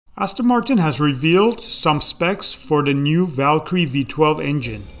Aston Martin has revealed some specs for the new Valkyrie V12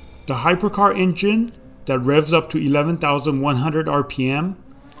 engine. The hypercar engine that revs up to 11,100 RPM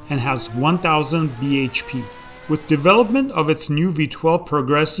and has 1,000 bhp. With development of its new V12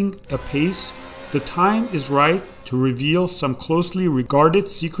 progressing apace, the time is right to reveal some closely regarded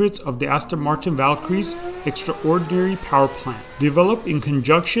secrets of the Aston Martin Valkyrie's extraordinary power plant. Developed in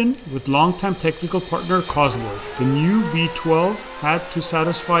conjunction with longtime technical partner Cosworth, the new V12 had to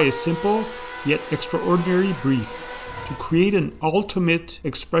satisfy a simple yet extraordinary brief to create an ultimate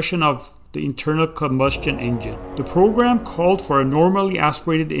expression of the internal combustion engine. The program called for a normally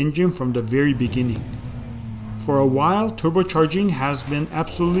aspirated engine from the very beginning. For a while, turbocharging has been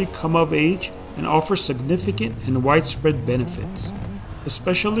absolutely come of age and offers significant and widespread benefits,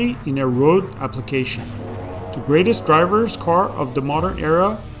 especially in a road application. The greatest driver's car of the modern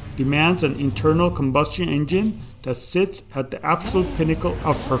era demands an internal combustion engine that sits at the absolute pinnacle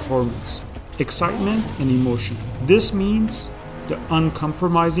of performance, excitement, and emotion. This means the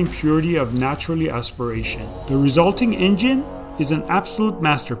uncompromising purity of naturally aspiration. The resulting engine is an absolute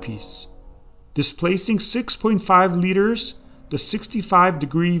masterpiece. Displacing 6.5 liters, the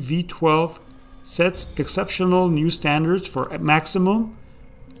 65-degree V12 sets exceptional new standards for maximum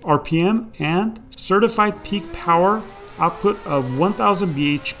RPM and certified peak power output of 1000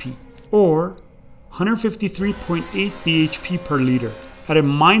 bhp or 153.8 bhp per liter at a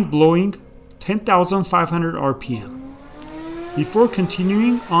mind-blowing 10,500 RPM. Before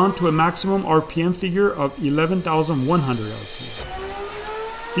continuing on to a maximum RPM figure of 11,100 RPM.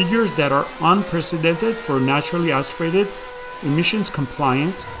 Figures that are unprecedented for naturally aspirated, emissions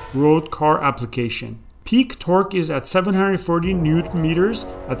compliant road car application. Peak torque is at 740 Newton meters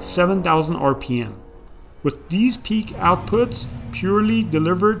at 7,000 RPM. With these peak outputs purely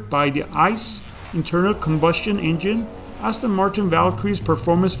delivered by the ICE internal combustion engine, Aston Martin Valkyrie's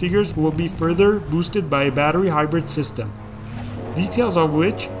performance figures will be further boosted by a battery hybrid system, details of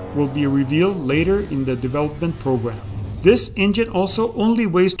which will be revealed later in the development program. This engine also only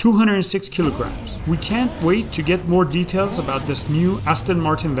weighs 206 kilograms. We can't wait to get more details about this new Aston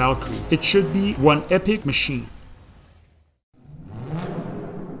Martin Valkyrie. It should be one epic machine.